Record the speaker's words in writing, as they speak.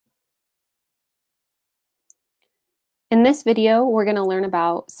In this video, we're going to learn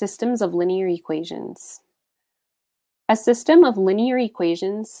about systems of linear equations. A system of linear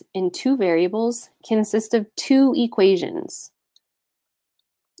equations in two variables consists of two equations.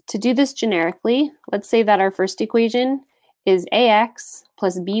 To do this generically, let's say that our first equation is ax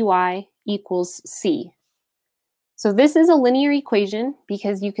plus by equals c. So this is a linear equation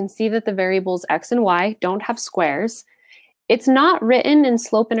because you can see that the variables x and y don't have squares. It's not written in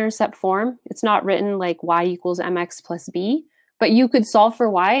slope-intercept form. It's not written like y equals mx plus b, but you could solve for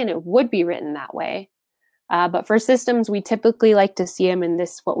y and it would be written that way. But for systems, we typically like to see them in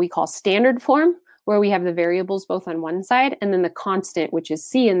this, what we call standard form, where we have the variables both on one side and then the constant, which is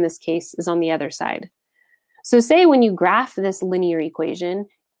c in this case, is on the other side. So say when you graph this linear equation,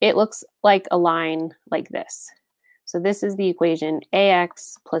 it looks like a line like this. So this is the equation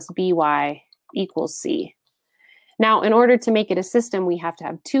ax plus by equals c. Now, in order to make it a system, we have to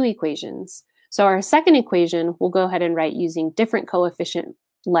have two equations. So our second equation, we'll go ahead and write using different coefficient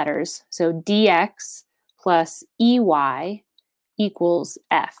letters. So dx plus ey equals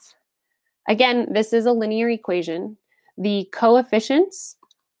f. Again, this is a linear equation. The coefficients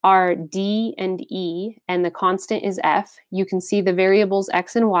are d and e, and the constant is f. You can see the variables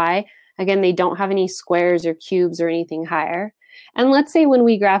x and y. Again, they don't have any squares or cubes or anything higher. And let's say when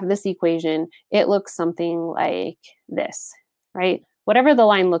we graph this equation, it looks something like this, right? Whatever the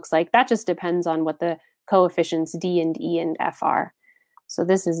line looks like, that just depends on what the coefficients d and e and f are. So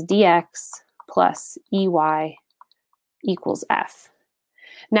this is dx plus ey equals f.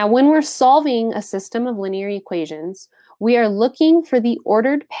 Now, when we're solving a system of linear equations, we are looking for the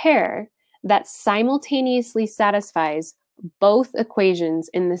ordered pair that simultaneously satisfies both equations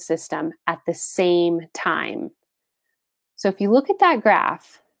in the system at the same time. So if you look at that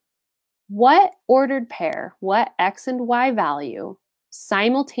graph, what ordered pair, what x and y value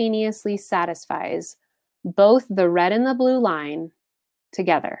simultaneously satisfies both the red and the blue line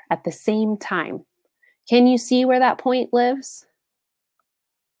together at the same time? Can you see where that point lives?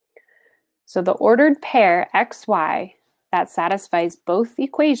 So the ordered pair xy that satisfies both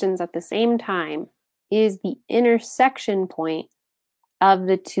equations at the same time is the intersection point of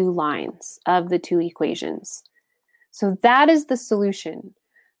the two lines, of the two equations. So that is the solution.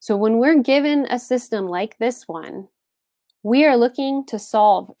 So when we're given a system like this one, we are looking to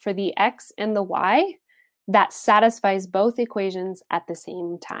solve for the x and the y that satisfies both equations at the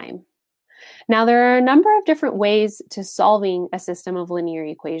same time. Now, there are a number of different ways to solving a system of linear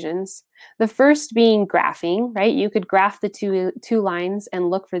equations. The first being graphing, right? You could graph the two lines and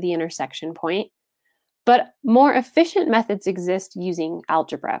look for the intersection point. But more efficient methods exist using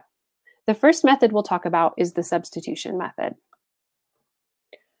algebra. The first method we'll talk about is the substitution method.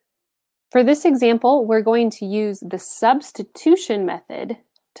 For this example, we're going to use the substitution method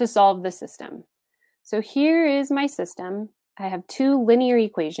to solve the system. So here is my system. I have two linear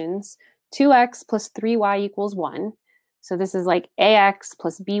equations, 2x plus 3y equals 1. So this is like ax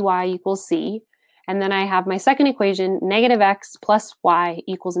plus by equals c. And then I have my second equation, negative x plus y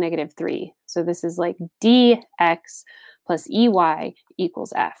equals negative 3. So this is like dx plus ey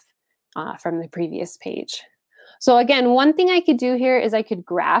equals f from the previous page. So again, one thing I could do here is I could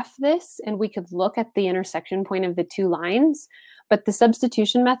graph this and we could look at the intersection point of the two lines, but the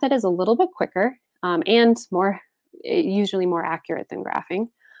substitution method is a little bit quicker and usually more accurate than graphing.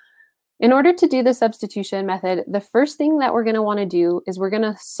 In order to do the substitution method, the first thing that we're going to want to do is we're going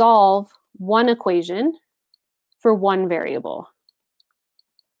to solve one equation for one variable.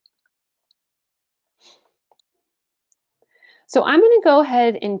 So I'm going to go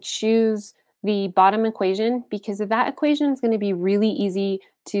ahead and choose the bottom equation because that equation is going to be really easy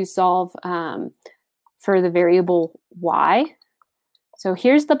to solve for the variable y. So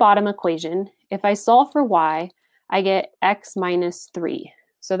here's the bottom equation. If I solve for y, I get x minus 3.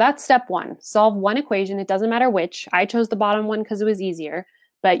 So that's step one. Solve one equation. It doesn't matter which. I chose the bottom one because it was easier,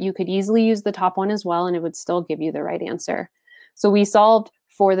 but you could easily use the top one as well and it would still give you the right answer. So we solved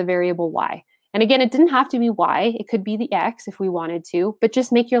for the variable y. And again, it didn't have to be y. It could be the x if we wanted to, but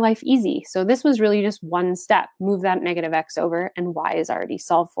just make your life easy. So this was really just one step. Move that negative x over and y is already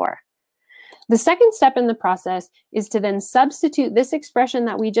solved for. The second step in the process is to then substitute this expression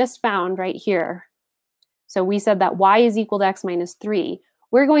that we just found right here. So we said that y is equal to x minus 3.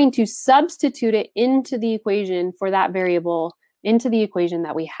 We're going to substitute it into the equation for that variable, into the equation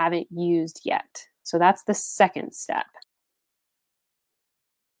that we haven't used yet. So that's the second step.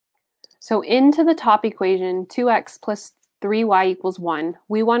 So into the top equation, 2x plus 3y equals 1,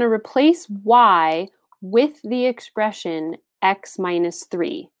 we want to replace y with the expression x minus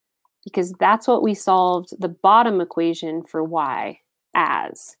 3, because that's what we solved the bottom equation for y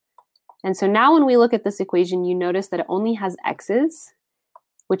as. And so now when we look at this equation, you notice that it only has x's,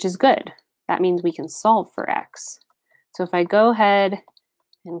 which is good. That means we can solve for x. So if I go ahead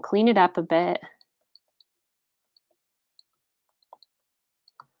and clean it up a bit,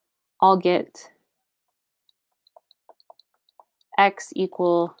 I'll get x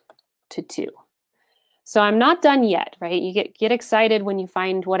equal to 2. So I'm not done yet, right? You get excited when you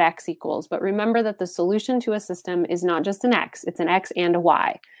find what x equals, but remember that the solution to a system is not just an x, it's an x and a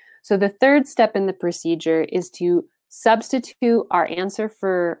y. So the third step in the procedure is to substitute our answer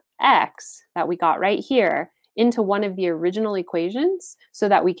for x that we got right here into one of the original equations so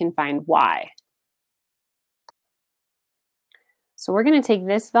that we can find y. So we're going to take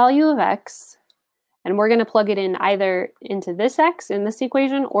this value of x and we're going to plug it in either into this x in this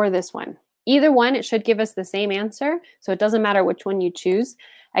equation or this one. Either one, it should give us the same answer, so it doesn't matter which one you choose.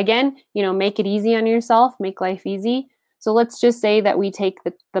 Again, make it easy on yourself, make life easy. So let's just say that we take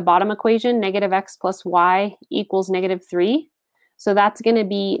the bottom equation, negative x plus y equals negative 3. So that's going to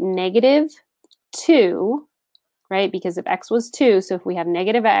be negative 2, right? Because if x was 2, so if we have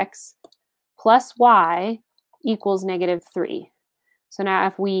negative x plus y equals negative 3. So now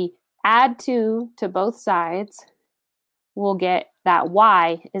if we add 2 to both sides, we'll get that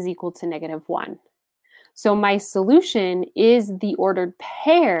y is equal to negative 1. So my solution is the ordered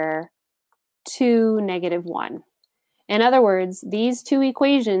pair to negative 1. In other words, these two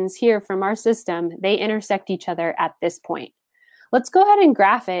equations here from our system, they intersect each other at this point. Let's go ahead and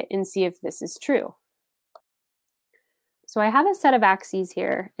graph it and see if this is true. So I have a set of axes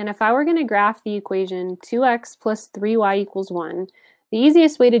here, and if I were going to graph the equation 2x plus 3y equals 1, the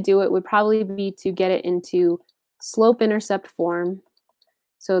easiest way to do it would probably be to get it into slope-intercept form.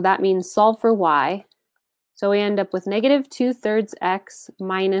 So that means solve for y. So we end up with negative 2/3 x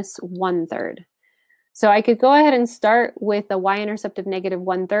minus 1/3. So I could go ahead and start with a y-intercept of negative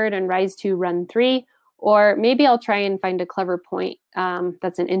 1/3 and rise to run 3, or maybe I'll try and find a clever point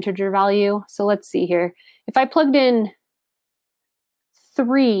that's an integer value. So let's see here. If I plugged in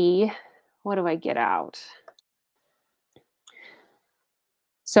 3, what do I get out?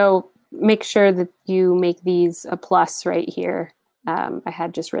 So make sure that you make these a plus right here. I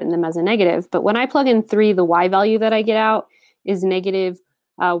had just written them as a negative, but when I plug in 3, the y value that I get out is negative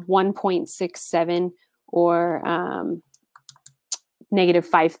 1.67 or negative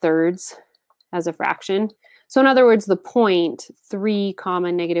 5/3 as a fraction. So in other words, the point 3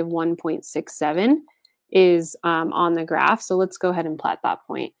 comma negative 1.67 is on the graph. So let's go ahead and plot that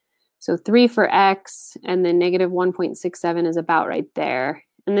point. So 3 for x, and then negative 1.67 is about right there.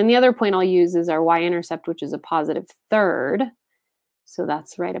 And then the other point I'll use is our y-intercept, which is a positive 1/3. So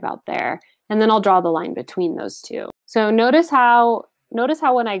that's right about there. And then I'll draw the line between those two. So notice how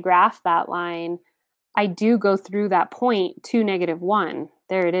when I graph that line, I do go through that point to negative 1.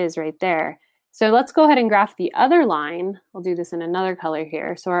 There it is right there. So let's go ahead and graph the other line. I'll do this in another color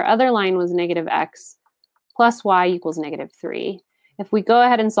here. So our other line was negative x plus y equals negative 3. If we go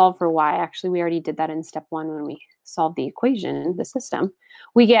ahead and solve for y, actually we already did that in step 1 when we solved the equation, the system,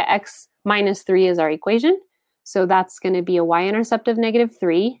 we get x minus 3 as our equation. So that's going to be a y-intercept of negative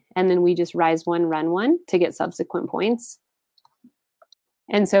 3, and then we just rise 1, run 1 to get subsequent points.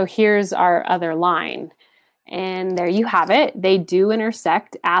 And so here's our other line. And there you have it. They do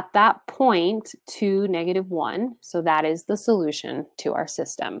intersect at that point to negative 1. So that is the solution to our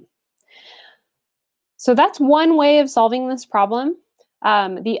system. So that's one way of solving this problem.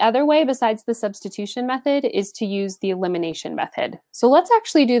 The other way, besides the substitution method, is to use the elimination method. So let's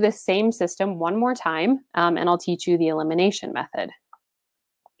actually do the same system one more time, and I'll teach you the elimination method.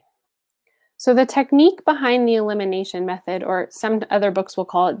 So the technique behind the elimination method, or some other books will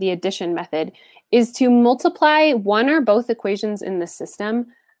call it the addition method, is to multiply one or both equations in the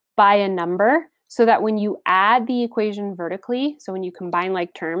system by a number so that when you add the equation vertically, so when you combine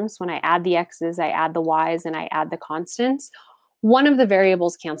like terms, when I add the x's, I add the y's, and I add the constants, one of the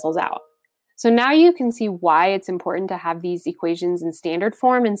variables cancels out. So now you can see why it's important to have these equations in standard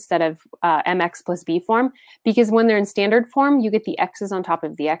form instead of mx plus b form, because when they're in standard form, you get the x's on top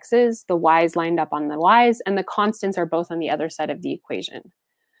of the x's, the y's lined up on the y's, and the constants are both on the other side of the equation.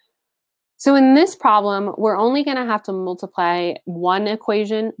 So in this problem, we're only going to have to multiply one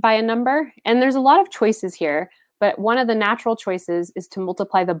equation by a number, and there's a lot of choices here, but one of the natural choices is to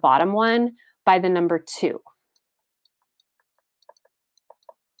multiply the bottom one by the number 2.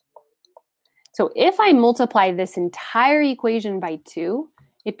 So if I multiply this entire equation by 2,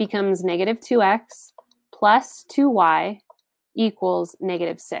 it becomes negative 2x plus 2y equals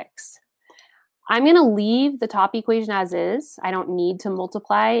negative 6. I'm going to leave the top equation as is. I don't need to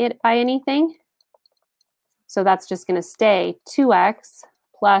multiply it by anything. So that's just going to stay 2x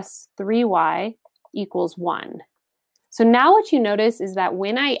plus 3y equals 1. So now what you notice is that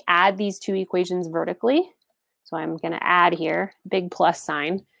when I add these two equations vertically, so I'm going to add here, big plus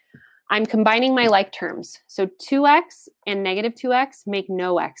sign, I'm combining my like terms. So 2x and negative 2x make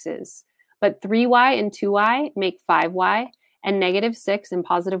no x's, but 3y and 2y make 5y, and negative 6 and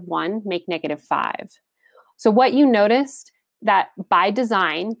positive 1 make negative 5. So what you noticed that by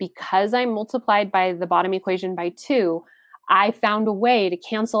design, because I multiplied by the bottom equation by 2, I found a way to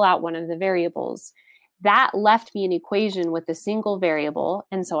cancel out one of the variables. That left me an equation with a single variable,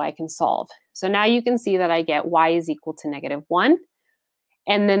 and so I can solve. So now you can see that I get y is equal to negative 1.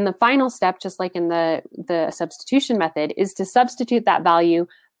 And then the final step, just like in the substitution method, is to substitute that value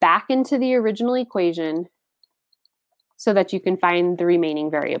back into the original equation so that you can find the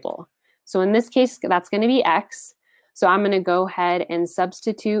remaining variable. So in this case, that's going to be x. So I'm going to go ahead and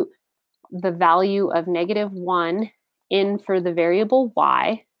substitute the value of negative 1 in for the variable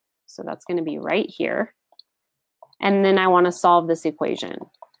y. So that's going to be right here. And then I want to solve this equation.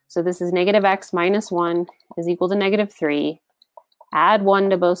 So this is negative x minus 1 is equal to negative 3. Add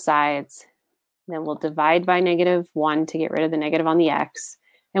 1 to both sides. Then we'll divide by negative 1 to get rid of the negative on the x.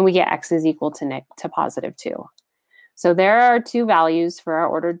 And we get x is equal to positive 2. So there are two values for our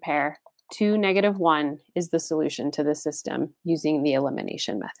ordered pair. 2, negative 1 is the solution to the system using the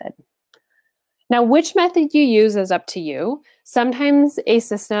elimination method. Now, which method you use is up to you. Sometimes a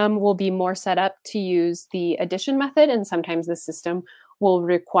system will be more set up to use the addition method, and sometimes the system will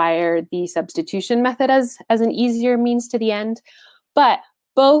require the substitution method as an easier means to the end. But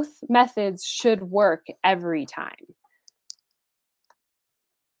both methods should work every time.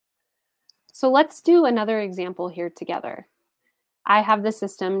 So let's do another example here together. I have the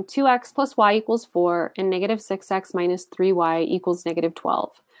system 2x plus y equals 4 and negative 6x minus 3y equals negative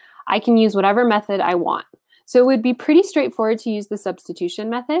 12. I can use whatever method I want. So it would be pretty straightforward to use the substitution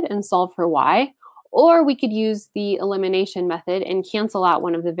method and solve for y, or we could use the elimination method and cancel out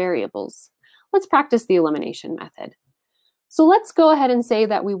one of the variables. Let's practice the elimination method. So let's go ahead and say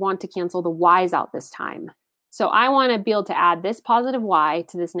that we want to cancel the y's out this time. So I want to be able to add this positive y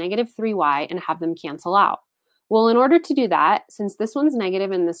to this negative 3y and have them cancel out. Well, in order to do that, since this one's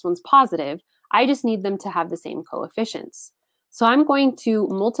negative and this one's positive, I just need them to have the same coefficients. So I'm going to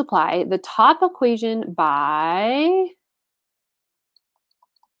multiply the top equation by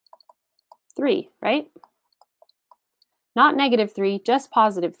 3, right? Not negative 3, just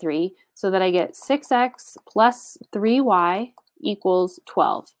positive 3, so that I get 6x plus 3y equals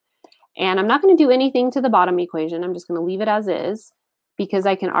 12. And I'm not going to do anything to the bottom equation. I'm just going to leave it as is because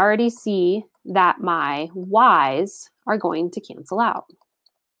I can already see that my y's are going to cancel out.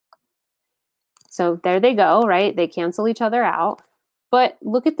 So there they go, right? They cancel each other out. But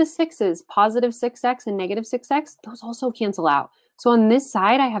look at the 6's, positive 6x and negative 6x, those also cancel out. So on this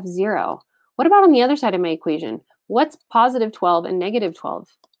side, I have 0. What about on the other side of my equation? What's positive 12 and negative 12?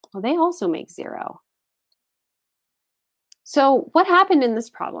 Well, they also make 0. So what happened in this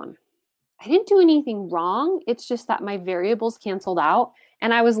problem? I didn't do anything wrong. It's just that my variables canceled out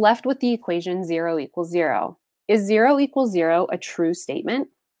and I was left with the equation 0 equals 0. Is 0 equals 0 a true statement?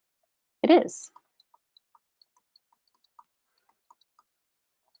 It is.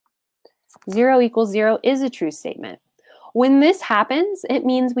 0 equals 0 is a true statement. When this happens, it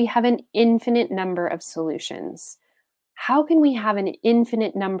means we have an infinite number of solutions. How can we have an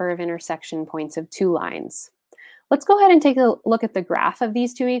infinite number of intersection points of two lines? Let's go ahead and take a look at the graph of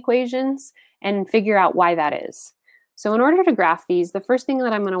these two equations and figure out why that is. So in order to graph these, the first thing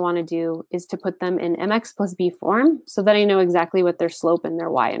that I'm going to want to do is to put them in mx plus b form so that I know exactly what their slope and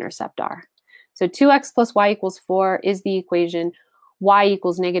their y-intercept are. So 2x plus y equals 4 is the equation y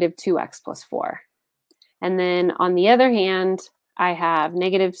equals negative 2x plus 4. And then on the other hand, I have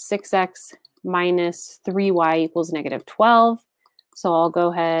negative 6x minus 3y equals negative 12. So I'll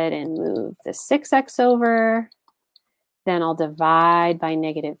go ahead and move the 6x over. Then I'll divide by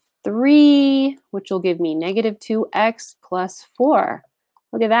negative 3, which will give me negative 2x plus 4.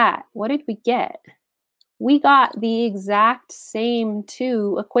 Look at that. What did we get? We got the exact same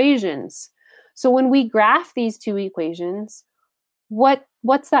two equations. So when we graph these two equations,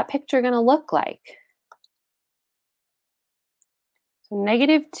 what's that picture going to look like? So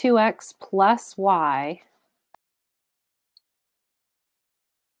negative 2x plus y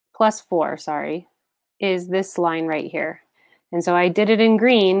plus 4, sorry, is this line right here. And so I did it in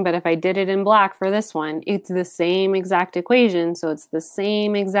green, but if I did it in black for this one, it's the same exact equation, so it's the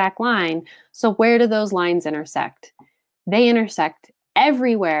same exact line. So where do those lines intersect? They intersect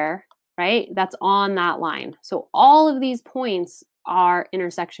everywhere, right? That's on that line. So all of these points are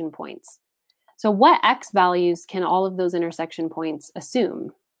intersection points. So what x values can all of those intersection points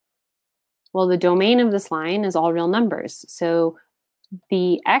assume? Well, the domain of this line is all real numbers. So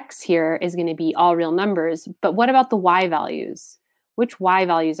the x here is going to be all real numbers. But what about the y values? Which y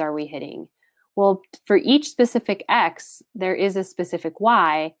values are we hitting? Well, for each specific x, there is a specific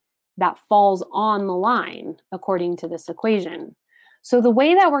y that falls on the line according to this equation. So the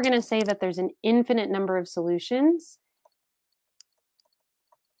way that we're going to say that there's an infinite number of solutions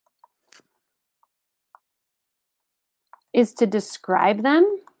is to describe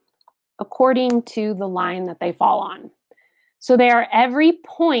them according to the line that they fall on. So they are every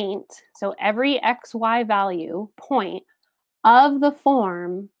point, so every xy value point of the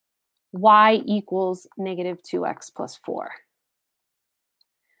form y equals negative 2x plus 4.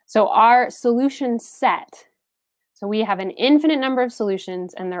 So our solution set, so we have an infinite number of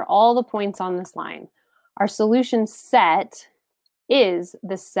solutions and they're all the points on this line. Our solution set is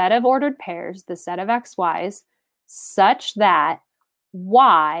the set of ordered pairs, the set of xy's, such that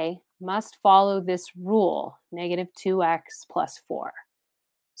y must follow this rule, negative 2x plus 4.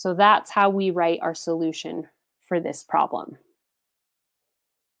 So that's how we write our solution for this problem.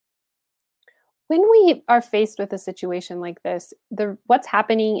 When we are faced with a situation like this, what's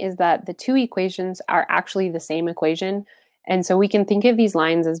happening is that the two equations are actually the same equation. And so we can think of these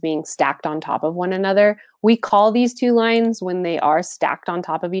lines as being stacked on top of one another. We call these two lines, when they are stacked on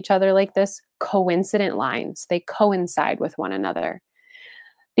top of each other like this, coincident lines. They coincide with one another.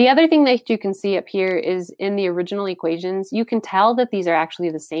 The other thing that you can see up here is in the original equations, you can tell that these are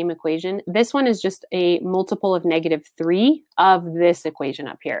actually the same equation. This one is just a multiple of negative 3 of this equation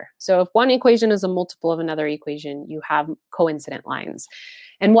up here. So if one equation is a multiple of another equation, you have coincident lines.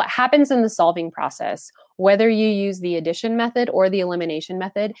 And what happens in the solving process, whether you use the addition method or the elimination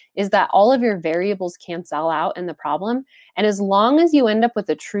method, is that all of your variables cancel out in the problem. And as long as you end up with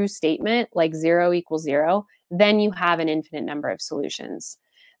a true statement, like 0 equals 0, then you have an infinite number of solutions.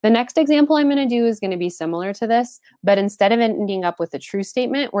 The next example I'm going to do is going to be similar to this, but instead of ending up with a true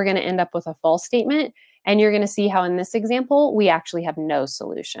statement, we're going to end up with a false statement. And you're going to see how in this example, we actually have no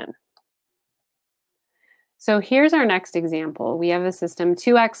solution. So here's our next example. We have a system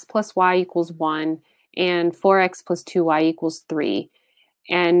 2x plus y equals 1 and 4x plus 2y equals 3.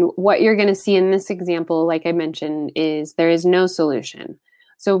 And what you're going to see in this example, like I mentioned, is there is no solution.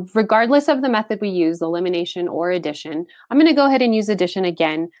 So regardless of the method we use, elimination or addition, I'm going to go ahead and use addition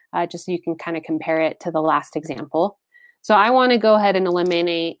again, just so you can kind of compare it to the last example. So I want to go ahead and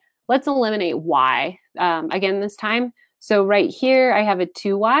eliminate, let's eliminate y again this time. So right here, I have a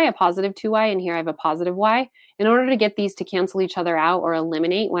 2y, a positive 2y, and here I have a positive y. In order to get these to cancel each other out or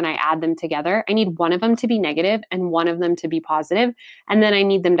eliminate when I add them together, I need one of them to be negative and one of them to be positive, and then I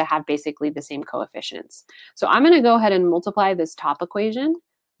need them to have basically the same coefficients. So I'm going to go ahead and multiply this top equation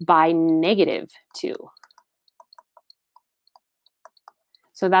by negative 2.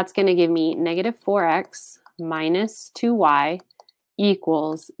 So that's going to give me negative 4x minus 2y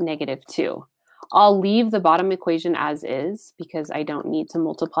equals negative 2. I'll leave the bottom equation as is because I don't need to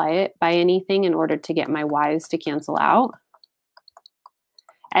multiply it by anything in order to get my y's to cancel out.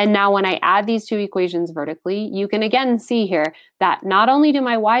 And now when I add these two equations vertically, you can again see here that not only do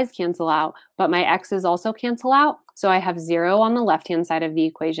my y's cancel out, but my x's also cancel out. So I have 0 on the left-hand side of the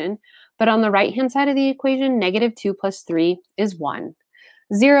equation. But on the right-hand side of the equation, negative 2 plus 3 is 1.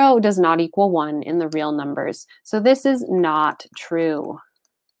 0 does not equal 1 in the real numbers. So this is not true.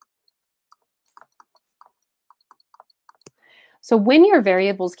 So when your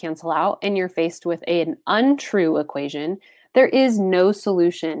variables cancel out and you're faced with an untrue equation, there is no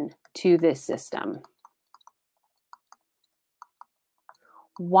solution to this system.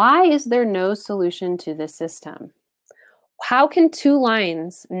 Why is there no solution to this system? How can two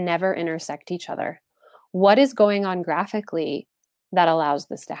lines never intersect each other? What is going on graphically that allows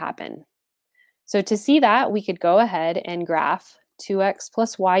this to happen? So to see that, we could go ahead and graph 2x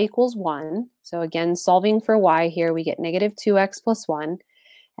plus y equals 1. So again, solving for y here, we get negative 2x plus 1.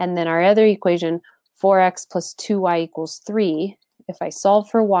 And then our other equation, 4x plus 2y equals 3. If I solve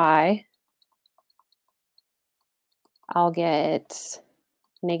for y, I'll get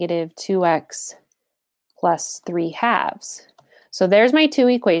negative 2x plus 3 halves. So there's my two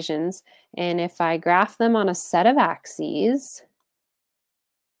equations. And if I graph them on a set of axes,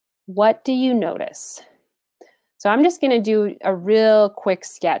 what do you notice? So I'm just going to do a real quick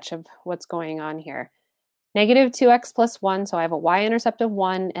sketch of what's going on here. Negative 2x plus 1, so I have a y-intercept of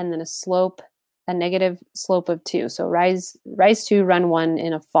 1 and then a slope, a negative slope of 2. So rise 2, run 1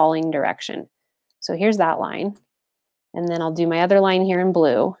 in a falling direction. So here's that line. And then I'll do my other line here in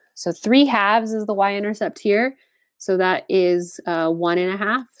blue. So 3 halves is the y-intercept here. So that is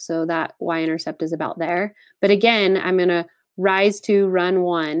 1.5. So that y-intercept is about there. But again, I'm going to rise 2, run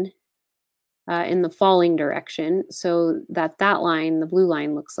 1 in the falling direction so that that line, the blue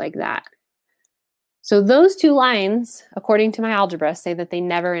line, looks like that. So those two lines, according to my algebra, say that they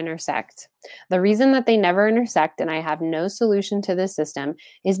never intersect. The reason that they never intersect and I have no solution to this system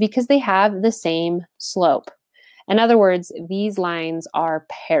is because they have the same slope. In other words, these lines are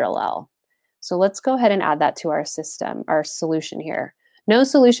parallel. So let's go ahead and add that to our system, our solution here. No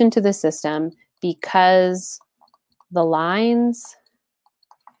solution to the system because the lines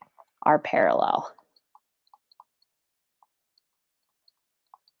are parallel.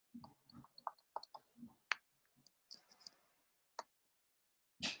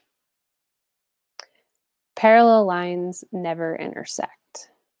 Parallel lines never intersect.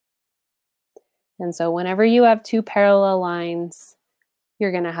 And so whenever you have two parallel lines,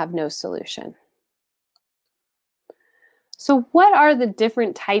 you're going to have no solution. So what are the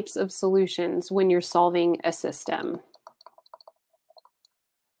different types of solutions when you're solving a system?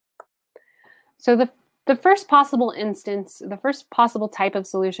 So the first possible instance, the first possible type of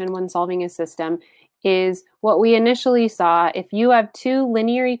solution when solving a system is what we initially saw. If you have two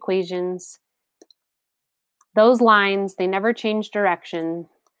linear equations, those lines, they never change direction.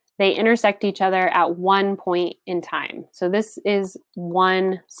 They intersect each other at one point in time. So this is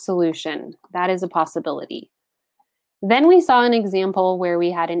one solution. That is a possibility. Then we saw an example where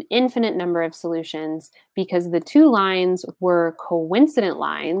we had an infinite number of solutions because the two lines were coincident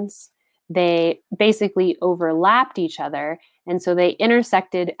lines. They basically overlapped each other, and so they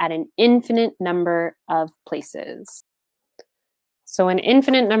intersected at an infinite number of places. So an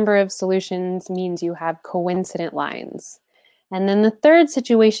infinite number of solutions means you have coincident lines. And then the third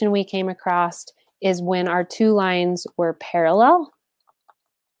situation we came across is when our two lines were parallel.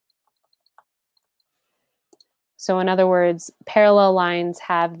 So in other words, parallel lines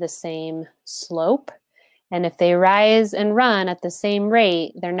have the same slope. And if they rise and run at the same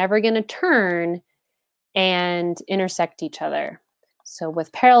rate, they're never going to turn and intersect each other. So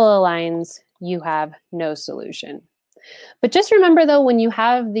with parallel lines, you have no solution. But just remember though, when you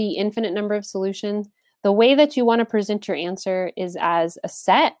have the infinite number of solutions, the way that you want to present your answer is as a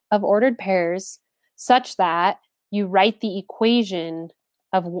set of ordered pairs such that you write the equation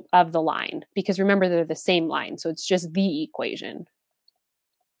of the line, because remember they're the same line, so it's just the equation.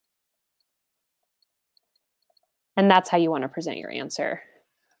 And that's how you want to present your answer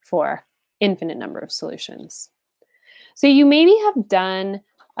for infinite number of solutions. So you maybe have done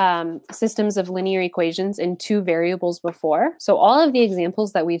systems of linear equations in two variables before. So all of the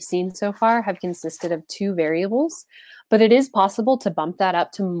examples that we've seen so far have consisted of two variables, but it is possible to bump that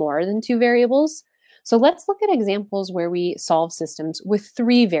up to more than two variables. So let's look at examples where we solve systems with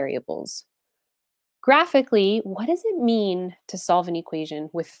three variables. Graphically, what does it mean to solve an equation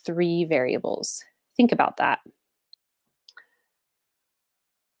with three variables? Think about that.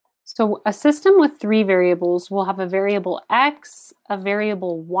 So a system with three variables will have a variable x, a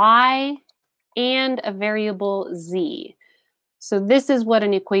variable y, and a variable z. So this is what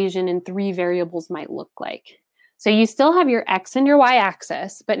an equation in three variables might look like. So you still have your x and your y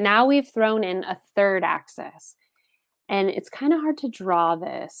axis, but now we've thrown in a third axis. And it's kind of hard to draw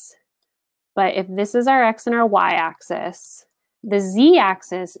this, but if this is our x and our y axis, the z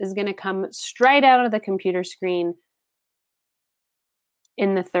axis is going to come straight out of the computer screen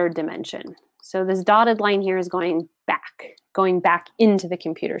in the third dimension. So this dotted line here is going back into the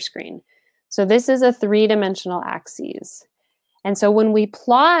computer screen. So this is a three-dimensional axis. And so when we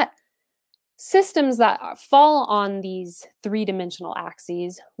plot systems that fall on these three-dimensional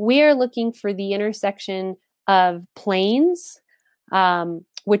axes, we are looking for the intersection of planes,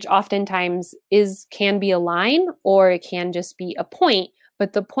 which oftentimes can be a line or it can just be a point,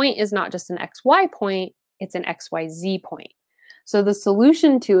 but the point is not just an XY point, it's an XYZ point. So the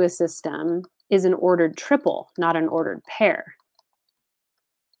solution to a system is an ordered triple, not an ordered pair.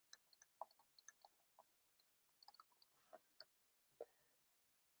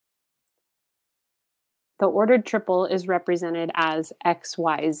 The ordered triple is represented as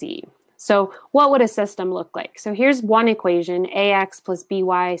XYZ. So what would a system look like? So here's one equation, AX plus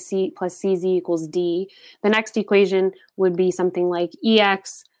BY plus CZ equals D. The next equation would be something like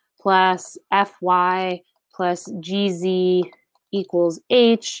EX plus FY plus GZ equals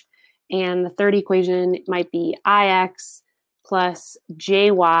H. And the third equation might be IX plus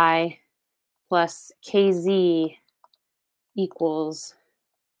JY plus KZ equals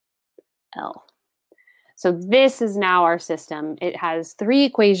L. So this is now our system. It has three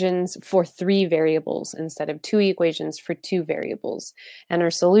equations for three variables instead of two equations for two variables. And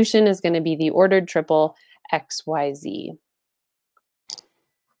our solution is going to be the ordered triple xyz.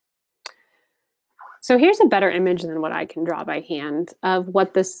 So here's a better image than what I can draw by hand of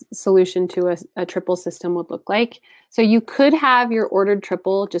what this solution to a triple system would look like. So you could have your ordered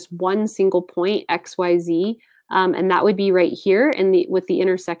triple just one single point, x, y, z, and that would be right here with the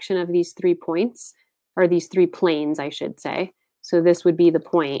intersection of these 3 points, or these 3 planes, I should say. So this would be the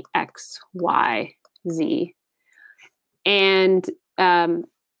point x, y, z. And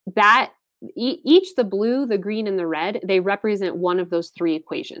each, the blue, the green, and the red, they represent one of those 3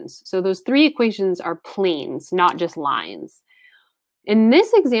 equations. So those 3 equations are planes, not just lines. In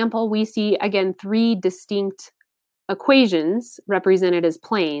this example, we see, again, 3 distinct equations represented as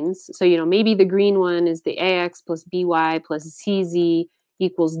planes. So, maybe the green one is the ax plus by plus cz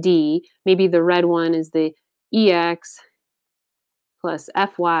equals d. Maybe the red one is the ex plus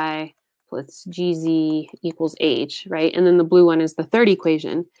fy plus gz equals h, right? And then the blue one is the third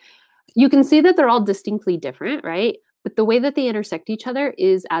equation. You can see that they're all distinctly different, right? But the way that they intersect each other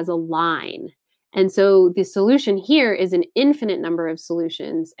is as a line. And so the solution here is an infinite number of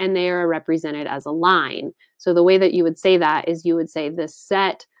solutions, and they are represented as a line. So the way that you would say that is you would say the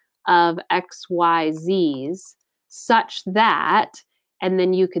set of x, y, z's such that, and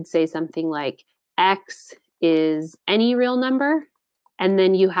then you could say something like x is any real number, and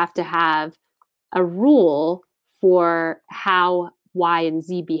then you have to have a rule for how y and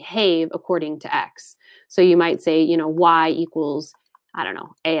z behave according to x. So you might say, y equals, I don't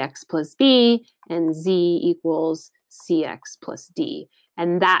know, ax plus b, and z equals cx plus d.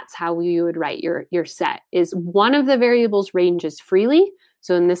 And that's how you would write your set, is one of the variables ranges freely.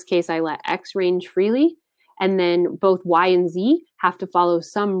 So in this case, I let x range freely, and then both y and z have to follow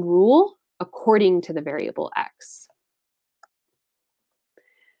some rule according to the variable x.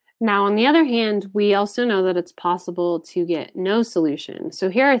 Now, on the other hand, we also know that it's possible to get no solution. So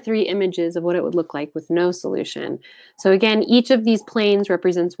here are 3 images of what it would look like with no solution. So again, each of these planes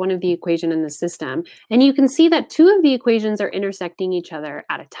represents one of the equation in the system. And you can see that 2 of the equations are intersecting each other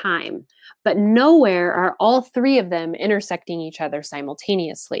at a time. But nowhere are all 3 of them intersecting each other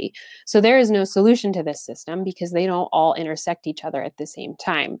simultaneously. So there is no solution to this system because they don't all intersect each other at the same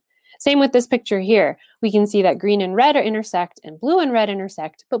time. Same with this picture here. We can see that green and red intersect and blue and red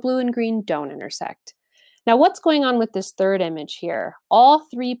intersect, but blue and green don't intersect. Now, what's going on with this third image here? All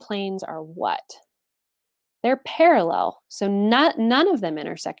 3 planes are what? They're parallel, so none of them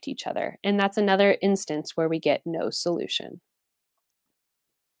intersect each other, and that's another instance where we get no solution.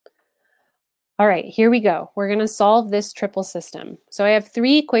 All right, here we go. We're going to solve this triple system. So I have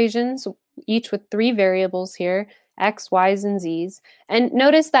 3 equations, each with 3 variables here, x, y's, and z's. And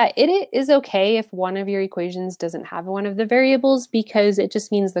notice that it is okay if one of your equations doesn't have one of the variables because it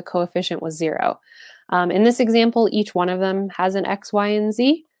just means the coefficient was 0. In this example, each one of them has an x, y, and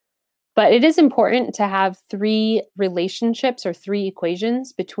z. But it is important to have 3 relationships or 3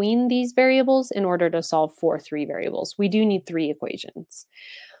 equations between these variables in order to solve for 3 variables. We do need 3 equations.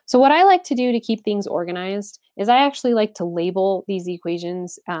 So what I like to do to keep things organized is I actually like to label these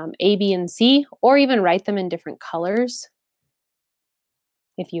equations A, B, and C, or even write them in different colors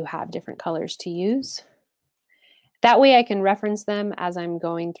if you have different colors to use. That way I can reference them as I'm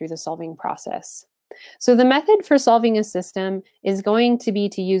going through the solving process. So the method for solving a system is going to be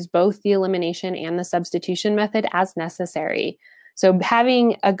to use both the elimination and the substitution method as necessary. So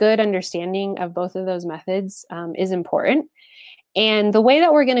having a good understanding of both of those methods is important. And the way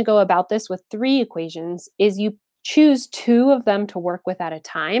that we're going to go about this with 3 equations is you choose 2 of them to work with at a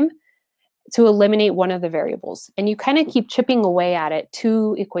time to eliminate one of the variables. And you kind of keep chipping away at it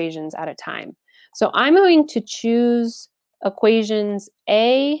 2 equations at a time. So I'm going to choose equations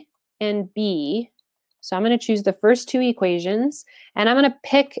A and B. So I'm going to choose the first 2 equations, and I'm going to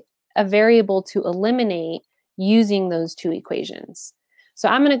pick a variable to eliminate using those 2 equations. So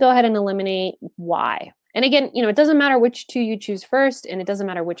I'm going to go ahead and eliminate y. And again, it doesn't matter which 2 you choose first, and it doesn't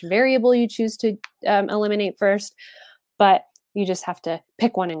matter which variable you choose to eliminate first, but you just have to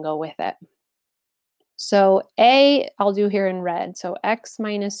pick one and go with it. So A, I'll do here in red. So x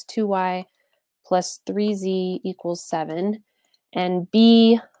minus 2y plus 3z equals 7. And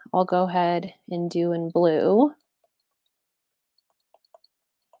B, I'll go ahead and do in blue.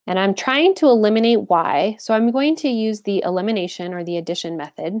 And I'm trying to eliminate y, so I'm going to use the elimination or the addition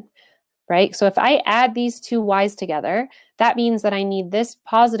method. Right? So if I add these 2 y's together, that means that I need this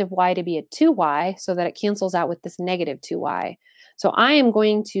positive y to be a 2y so that it cancels out with this negative 2y. So I am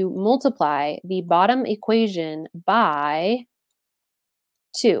going to multiply the bottom equation by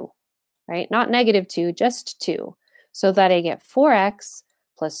 2, right? Not negative 2, just 2, so that I get 4x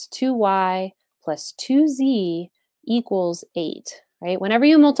plus 2y plus 2z equals 8. right? Whenever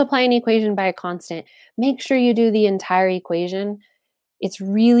you multiply an equation by a constant, make sure you do the entire equation. It's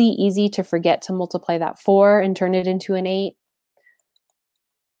really easy to forget to multiply that 4 and turn it into an 8.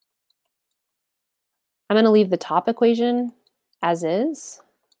 I'm going to leave the top equation as is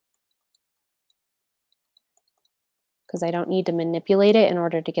because I don't need to manipulate it in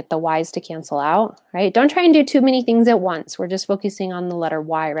order to get the y's to cancel out, right? Don't try and do too many things at once. We're just focusing on the letter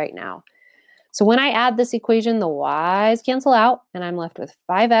y right now. So when I add this equation, the y's cancel out, and I'm left with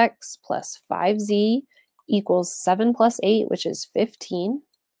 5x plus 5z equals 7 plus 8, which is 15.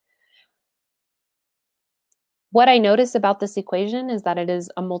 What I notice about this equation is that it is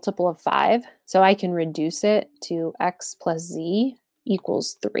a multiple of 5, so I can reduce it to x plus z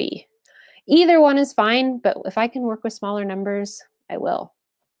equals 3. Either one is fine, but if I can work with smaller numbers, I will.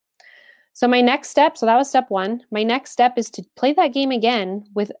 So my next step, so that was step 1. My next step is to play that game again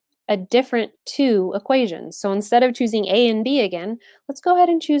with a different 2 equations. So instead of choosing A and B again, let's go ahead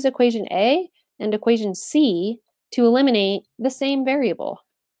and choose equation A and equation C to eliminate the same variable.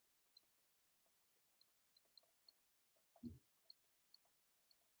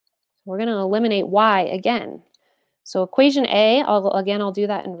 We're going to eliminate y again. So equation A, I'll do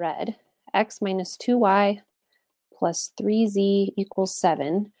that in red. X minus 2y plus 3z equals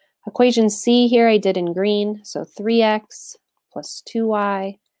 7. Equation C here I did in green, so 3x plus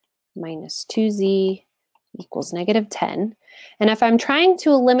 2y minus 2z equals negative 10. And if I'm trying to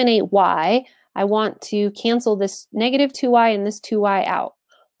eliminate y, I want to cancel this negative 2y and this 2y out.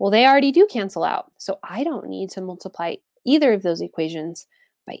 Well, they already do cancel out, so I don't need to multiply either of those equations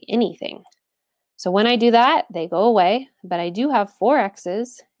by anything. So when I do that, they go away, but I do have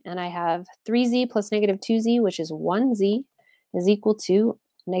 4x's, and I have 3z plus negative 2z, which is 1z, is equal to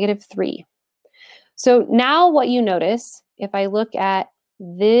negative 3. So now what you notice, if I look at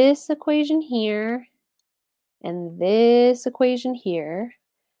this equation here and this equation here,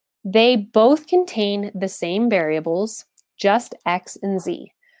 they both contain the same variables, just x and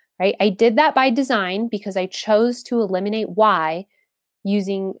z, right? I did that by design because I chose to eliminate y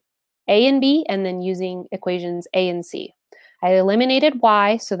using A and B and then using equations A and C. I eliminated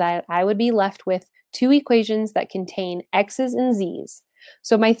y so that I would be left with 2 equations that contain x's and z's.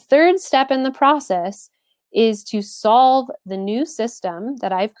 So my third step in the process is to solve the new system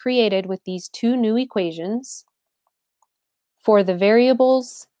that I've created with these 2 new equations for the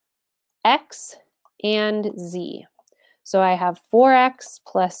variables x and z. So I have 4x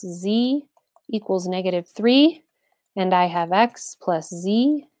plus z equals negative 3, and I have x plus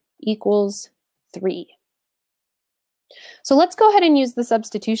z equals 3. So let's go ahead and use the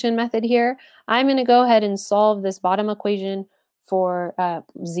substitution method here. I'm going to go ahead and solve this bottom equation for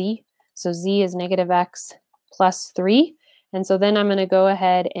z. So z is negative x plus 3. And so then I'm going to go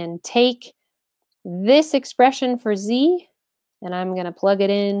ahead and take this expression for z, and I'm going to plug it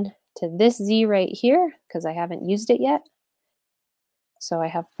in to this z right here because I haven't used it yet. So I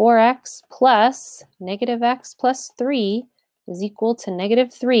have 4x plus negative x plus 3 is equal to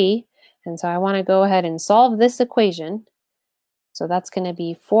negative 3. And so I want to go ahead and solve this equation. So that's going to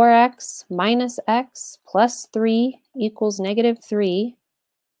be 4x minus x plus 3 equals negative 3.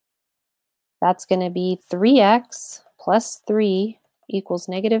 That's going to be 3x plus 3 equals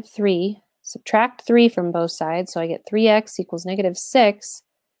negative 3. Subtract 3 from both sides, so I get 3x equals negative 6.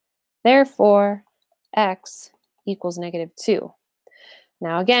 Therefore, x equals negative 2.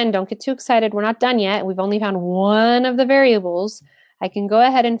 Now again, don't get too excited. We're not done yet. We've only found one of the variables. I can go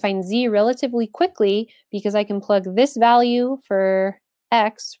ahead and find z relatively quickly because I can plug this value for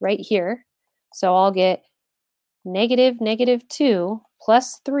x right here. So I'll get negative negative 2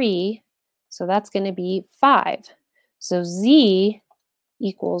 plus 3. So that's going to be 5. So z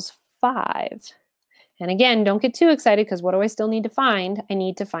equals 5. And again, don't get too excited because what do I still need to find? I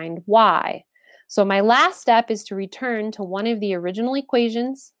need to find y. So my last step is to return to one of the original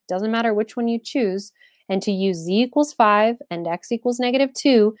equations, doesn't matter which one you choose, and to use z equals 5 and x equals negative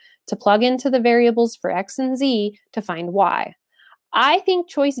 2 to plug into the variables for x and z to find y. I think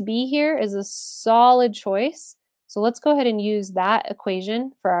choice B here is a solid choice. So let's go ahead and use that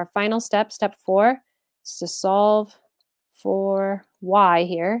equation for our final step, step 4, is to solve for y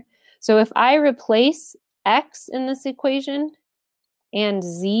here. So if I replace x in this equation and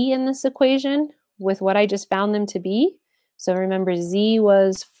z in this equation with what I just found them to be, so remember z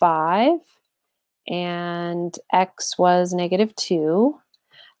was 5 and x was negative 2,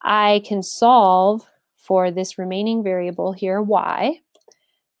 I can solve for this remaining variable here, y.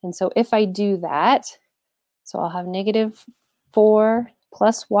 And so if I do that, so I'll have negative 4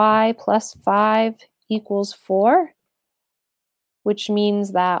 plus y plus 5 equals 4, which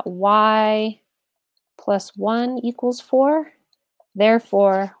means that y plus 1 equals 4.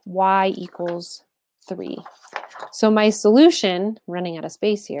 Therefore, y equals 3. So my solution, running out of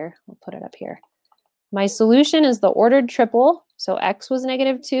space here, I'll put it up here. My solution is the ordered triple. So x was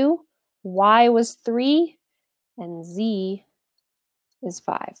 -2, y was 3, and z is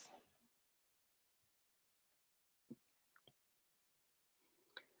 5.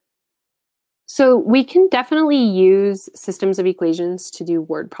 So we can definitely use systems of equations to do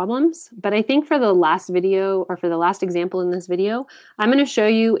word problems, but I think for the last video, or for the last example in this video, I'm going to show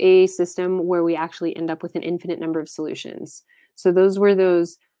you a system where we actually end up with an infinite number of solutions. So those were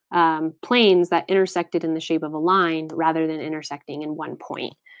those planes that intersected in the shape of a line rather than intersecting in one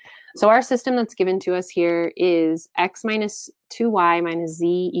point. So our system that's given to us here is x minus 2y minus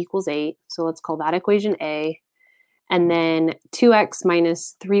z equals 8. So let's call that equation A. And then 2x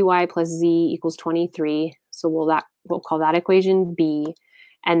minus 3y plus z equals 23. So we'll call that equation B.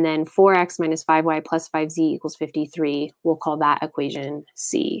 And then 4x minus 5y plus 5z equals 53. We'll call that equation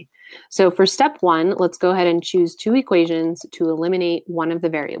C. So for step 1, let's go ahead and choose 2 equations to eliminate one of the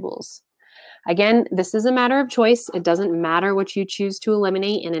variables. Again, this is a matter of choice. It doesn't matter what you choose to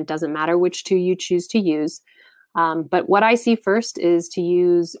eliminate, and it doesn't matter which 2 you choose to use. But what I see first is to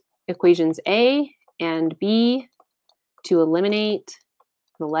use equations A and B to eliminate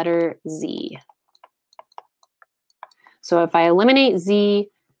the letter Z. So if I eliminate Z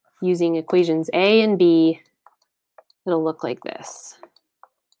using equations A and B, it'll look like this.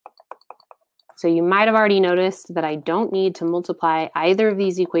 So you might have already noticed that I don't need to multiply either of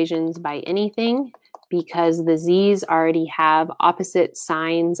these equations by anything because the Z's already have opposite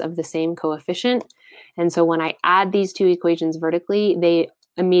signs of the same coefficient. And so when I add these 2 equations vertically, they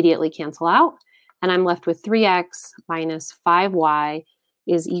immediately cancel out. And I'm left with 3x minus 5y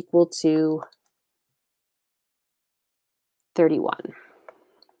is equal to 31.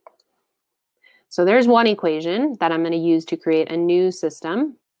 So there's one equation that I'm going to use to create a new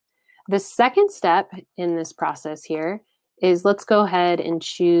system. The second step in this process here is let's go ahead and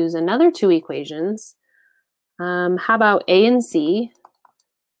choose another 2 equations. How about A and C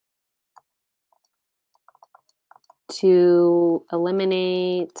to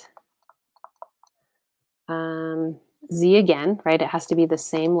eliminate Z again, right? It has to be the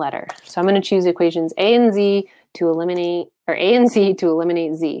same letter. So I'm going to choose equations A and Z to eliminate, or A and C to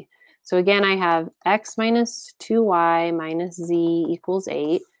eliminate Z. So again, I have x minus 2y minus z equals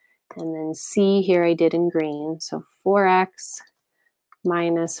 8. And then C here I did in green. So 4x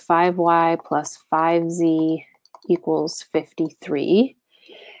minus 5y plus 5z equals 53.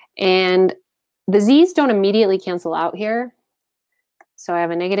 And the z's don't immediately cancel out here. So I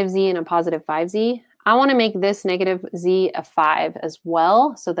have a negative z and a positive 5z. I want to make this negative z a 5 as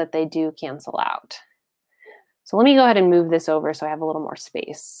well so that they do cancel out. So let me go ahead and move this over so I have a little more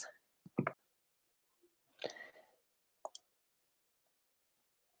space.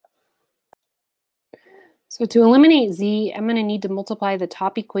 So to eliminate z, I'm going to need to multiply the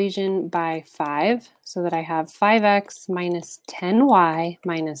top equation by 5 so that I have 5x minus 10y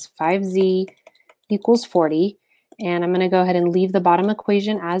minus 5z equals 40. And I'm going to go ahead and leave the bottom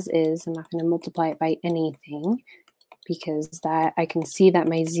equation as is. I'm not going to multiply it by anything because that I can see that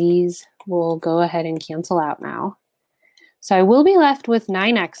my z's will go ahead and cancel out now. So I will be left with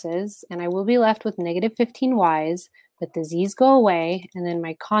 9x's and I will be left with negative 15y's, but the z's go away and then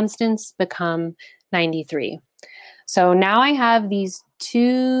my constants become 93. So now I have these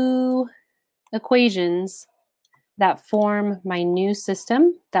 2 equations that form my new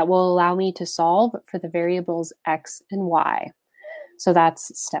system that will allow me to solve for the variables x and y. So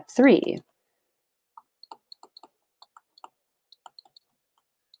that's step 3.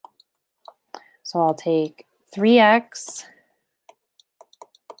 So I'll take 3x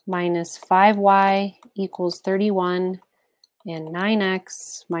minus 5y equals 31 and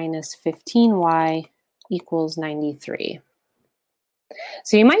 9x minus 15y equals 93.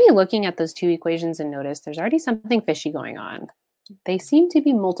 So you might be looking at those 2 equations and notice there's already something fishy going on. They seem to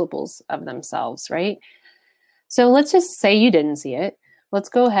be multiples of themselves, right? So let's just say you didn't see it. Let's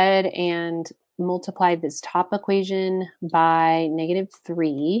go ahead and multiply this top equation by negative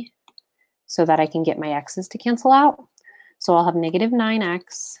 3 so that I can get my x's to cancel out. So I'll have negative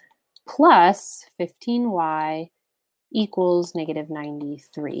 9x plus 15y equals negative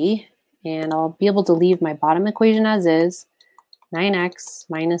 93. And I'll be able to leave my bottom equation as is. 9x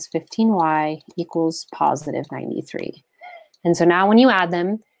minus 15y equals positive 93. And so now when you add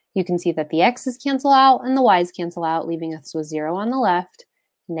them, you can see that the x's cancel out and the y's cancel out, leaving us with 0 on the left.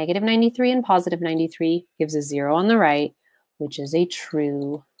 Negative 93 and positive 93 gives a 0 on the right, which is a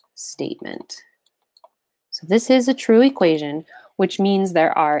true statement. So this is a true equation, which means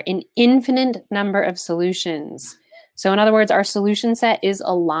there are an infinite number of solutions. So in other words, our solution set is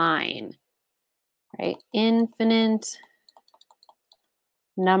a line, right? Infinite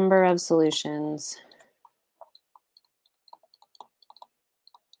number of solutions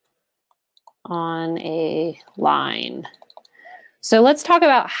on a line. So let's talk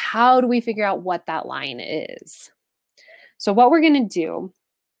about how do we figure out what that line is. So what we're going to do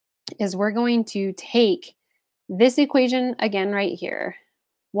is we're going to take this equation again right here,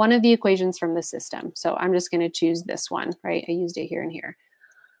 one of the equations from the system. So I'm just going to choose this one, right? I used it here and here.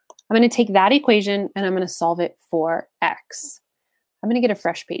 I'm going to take that equation and I'm going to solve it for x. I'm going to get a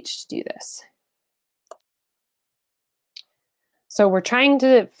fresh page to do this. So we're trying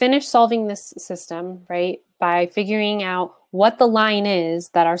to finish solving this system, right, by figuring out what the line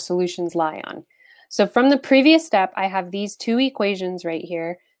is that our solutions lie on. So from the previous step, I have these two equations right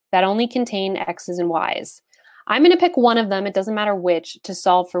here that only contain x's and y's. I'm going to pick one of them, it doesn't matter which, to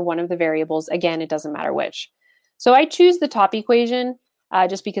solve for one of the variables. Again, it doesn't matter which. So I choose the top equation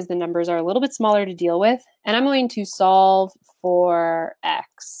just because the numbers are a little bit smaller to deal with, and I'm going to solve for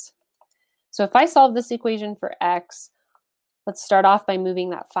x. So if I solve this equation for x, let's start off by moving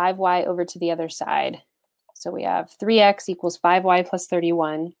that 5y over to the other side. So we have 3x equals 5y plus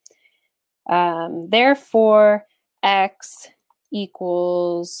 31. Therefore, x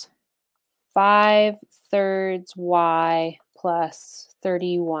equals 5/3 y plus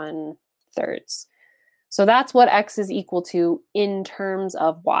 31/3. So that's what x is equal to in terms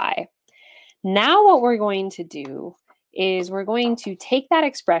of y. Now what we're going to do is we're going to take that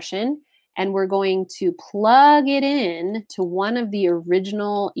expression and we're going to plug it in to one of the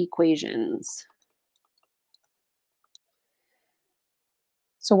original equations.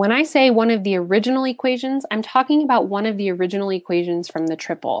 So when I say one of the original equations, I'm talking about one of the original equations from the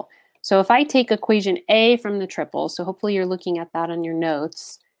triple. So if I take equation A from the triple, so hopefully you're looking at that on your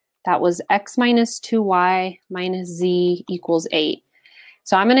notes, that was x minus 2y minus z equals 8.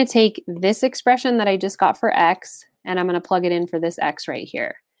 So I'm going to take this expression that I just got for x, and I'm going to plug it in for this x right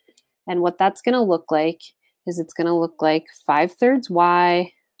here. And what that's going to look like is it's going to look like 5/3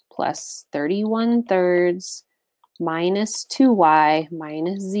 y plus 31/3 minus 2y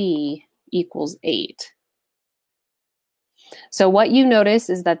minus z equals 8. So what you notice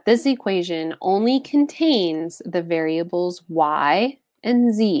is that this equation only contains the variables y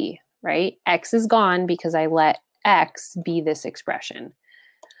and z, right? X is gone because I let x be this expression.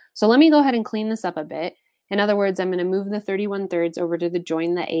 So let me go ahead and clean this up a bit. In other words, I'm going to move the 31/3 over to the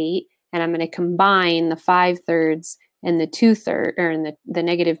join the 8, and I'm going to combine the 5/3 and the 2/3, or in the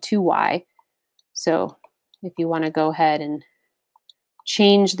negative 2y. So if you want to go ahead and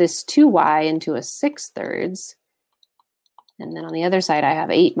change this 2y into a 6/3, and then on the other side I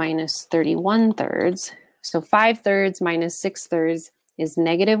have 8 minus 31/3. So 5/3 minus 6/3 is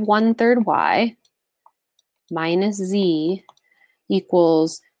negative 1/3 y minus z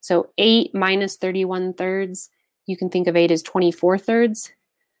equals, so 8 minus 31/3, you can think of 8 as 24/3.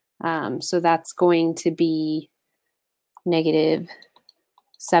 So that's going to be negative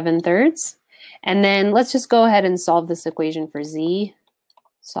 7/3. And then let's just go ahead and solve this equation for z.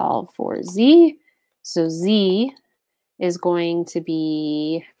 Solve for z. So z is going to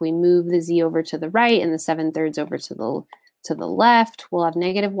be, if we move the z over to the right and the 7/3 over to the left, we'll have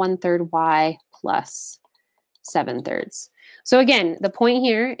negative 1/3 y plus 7/3. So again, the point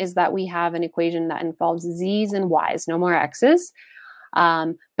here is that we have an equation that involves z's and y's, no more x's.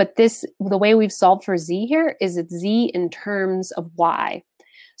 But the way we've solved for z here is it's z in terms of y.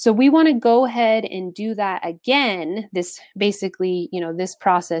 So we want to go ahead and do that again, this basically, this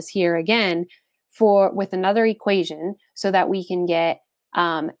process here again with another equation so that we can get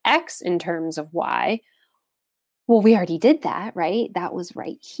x in terms of y. Well, we already did that, right? That was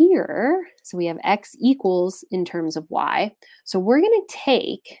right here. So we have x equals in terms of y. So we're going to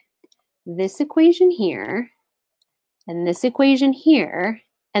take this equation here and this equation here,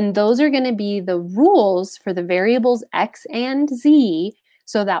 and those are going to be the rules for the variables x and z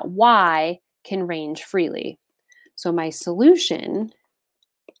so that y can range freely. So my solution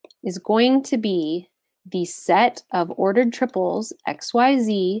is going to be the set of ordered triples x, y,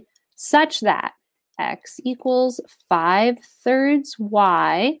 z such that x equals 5/3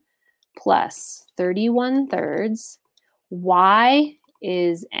 y plus 31/3. Y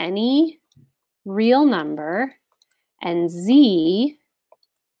is any real number, and z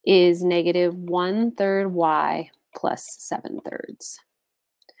is negative 1/3 y plus 7/3.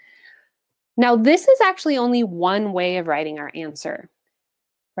 Now, this is actually only one way of writing our answer,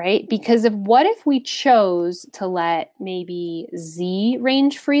 right? Because what if we chose to let maybe z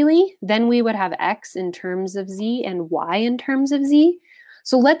range freely? Then we would have x in terms of z and y in terms of z.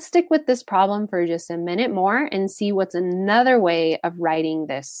 So let's stick with this problem for just a minute more and see what's another way of writing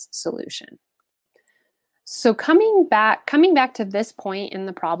this solution. So coming back to this point in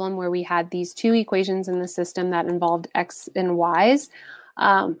the problem where we had these two equations in the system that involved x and y's,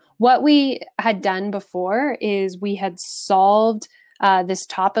 what we had done before is we had solved this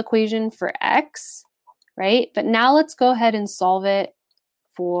top equation for x, right? But now let's go ahead and solve it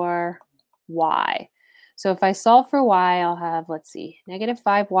for y. So if I solve for y, I'll have, let's see, negative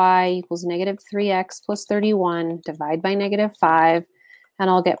 5y equals negative 3x plus 31, divide by negative 5, and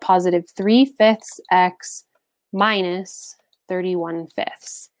I'll get positive 3/5 x minus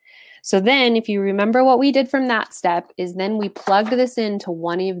 31/5. So then if you remember what we did from that step is then we plugged this into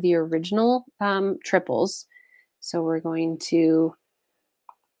one of the original triples. So we're going to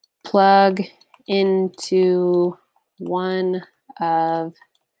plug into one of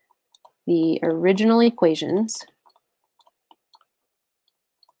the original equations.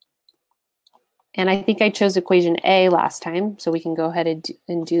 And I think I chose equation A last time, so we can go ahead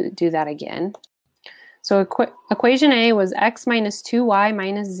and do that again. So equation A was x minus 2y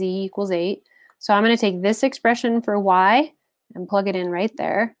minus z equals 8. So I'm going to take this expression for y and plug it in right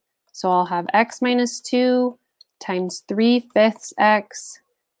there. So I'll have x minus 2 times 3/5 x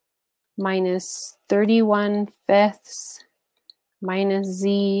minus 31/5 minus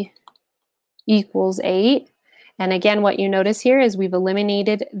z equals 8. And again, what you notice here is we've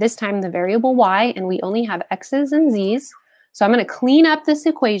eliminated this time the variable y, and we only have x's and z's. So I'm going to clean up this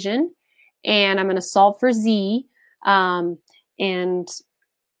equation, and I'm going to solve for z, solve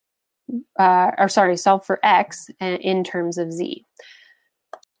for x in terms of z.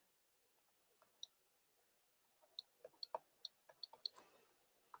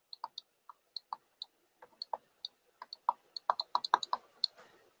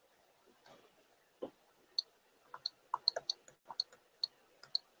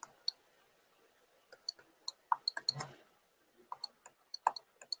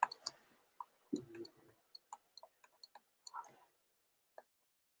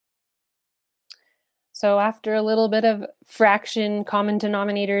 So after a little bit of fraction, common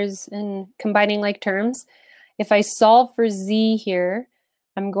denominators, and combining like terms, if I solve for z here,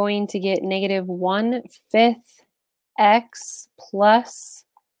 I'm going to get negative 1/5 x plus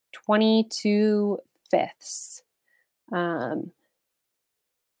 22/5.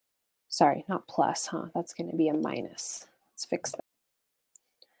 Sorry, not plus, huh? That's going to be a minus. Let's fix that.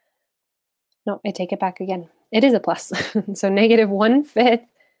 No, I take it back again. It is a plus. So negative 1/5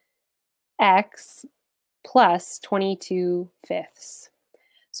 x plus 22/5.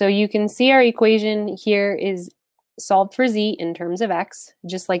 So you can see our equation here is solved for z in terms of x,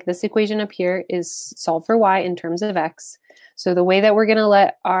 just like this equation up here is solved for y in terms of x. So the way that we're going to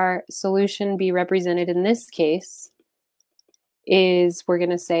let our solution be represented in this case is we're going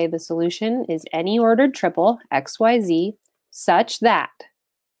to say the solution is any ordered triple x, y, z such that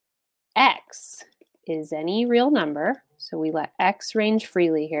x is any real number. So we let x range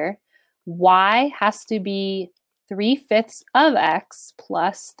freely here. Y has to be 3/5 of x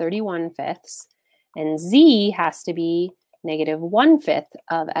plus 31/5, and z has to be negative 1/5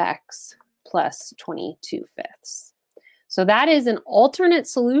 of x plus 22/5. So that is an alternate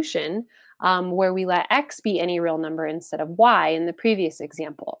solution where we let x be any real number instead of y in the previous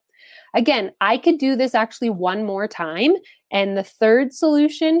example. Again, I could do this actually one more time, and the third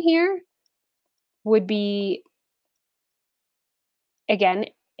solution here would be, again,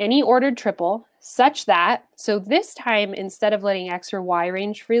 any ordered triple such that, so this time, instead of letting x or y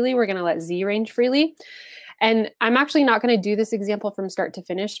range freely, we're going to let z range freely. And I'm actually not going to do this example from start to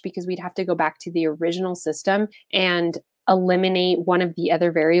finish because we'd have to go back to the original system and eliminate one of the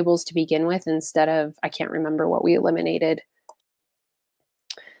other variables to begin with instead of, I can't remember what we eliminated.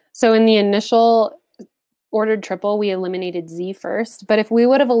 So in the initial ordered triple, we eliminated z first, but if we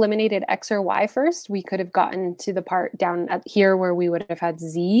would have eliminated x or y first, we could have gotten to the part down at here where we would have had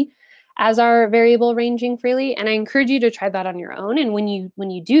z as our variable ranging freely. And I encourage you to try that on your own. And when you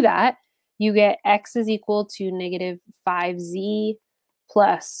do that, you get x is equal to negative 5z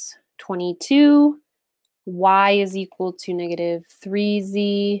plus 22, y is equal to negative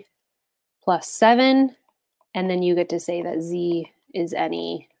 3z plus 7, and then you get to say that z is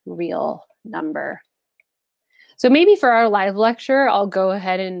any real number. So maybe for our live lecture, I'll go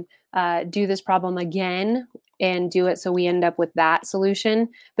ahead and do this problem again and do it so we end up with that solution.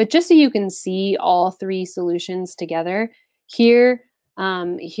 But just so you can see all three solutions together, here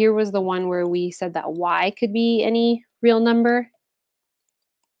was the one where we said that y could be any real number.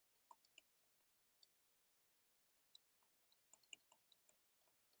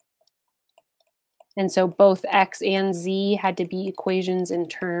 And so both x and z had to be equations in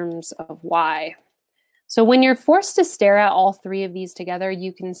terms of y. So when you're forced to stare at all three of these together,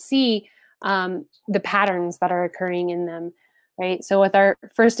 you can see the patterns that are occurring in them, right? So with our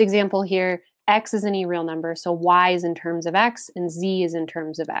first example here, x is any real number, so y is in terms of x, and z is in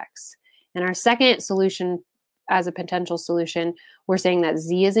terms of x. And our second solution, as a potential solution, we're saying that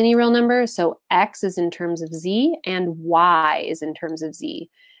z is any real number, so x is in terms of z, and y is in terms of z.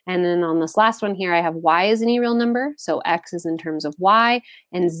 And then on this last one here, I have y is any real number, so x is in terms of y,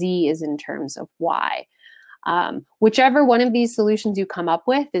 and z is in terms of y. Whichever one of these solutions you come up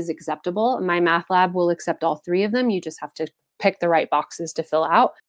with is acceptable. My math lab will accept all three of them. You just have to pick the right boxes to fill out.